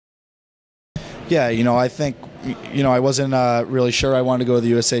Yeah, I think, I wasn't really sure I wanted to go to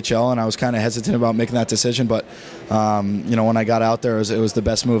the USHL, and I was kind of hesitant about making that decision. But, when I got out there, it was the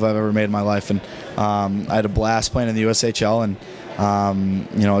best move I've ever made in my life. And I had a blast playing in the USHL, and,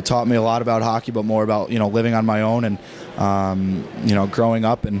 it taught me a lot about hockey, but more about, living on my own and, growing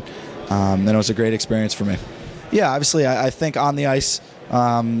up. And it was a great experience for me. Yeah, obviously, I think on the ice,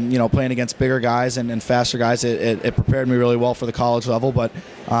 playing against bigger guys and faster guys, it prepared me really well for the college level. But,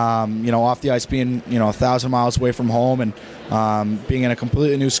 off the ice, being, 1,000 miles away from home and being in a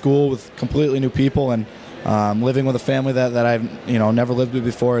completely new school with completely new people and living with a family that I've, never lived with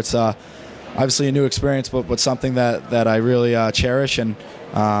before, it's obviously a new experience, but something that I really cherish and,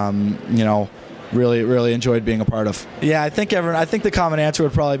 really enjoyed being a part of. Yeah, I think the common answer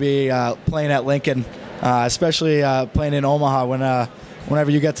would probably be playing at Lincoln, especially playing in Omaha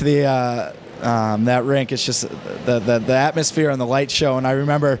whenever you get to the that rink. It's just the atmosphere and the light show. And I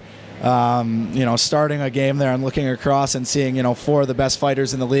remember starting a game there and looking across and seeing 4 of the best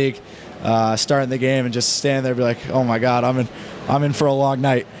fighters in the league starting the game, and just standing there and be like, oh my God, I'm in for a long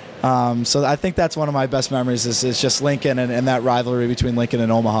night. So I think that's one of my best memories is just Lincoln and that rivalry between Lincoln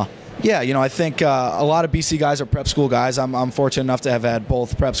and Omaha. Yeah, I think a lot of BC guys are prep school guys. I'm fortunate enough to have had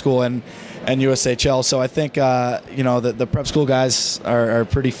both prep school and USHL. So I think the prep school guys are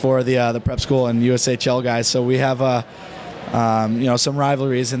pretty for the prep school and USHL guys. So we have some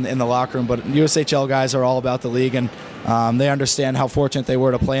rivalries in the locker room. But USHL guys are all about the league, and they understand how fortunate they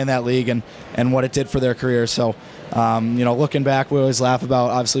were to play in that league and what it did for their career. So looking back, we always laugh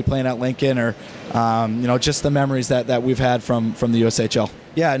about obviously playing at Lincoln or just the memories that we've had from the USHL.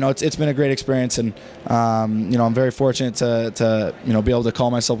 Yeah, no, it's been a great experience, and I'm very fortunate to be able to call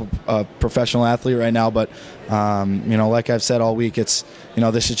myself a professional athlete right now. But like I've said all week, it's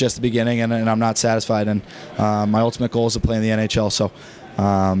this is just the beginning, and I'm not satisfied. And my ultimate goal is to play in the NHL. So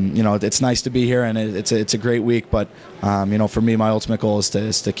it's nice to be here, and it's a great week. But for me, my ultimate goal is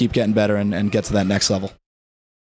to keep getting better and get to that next level.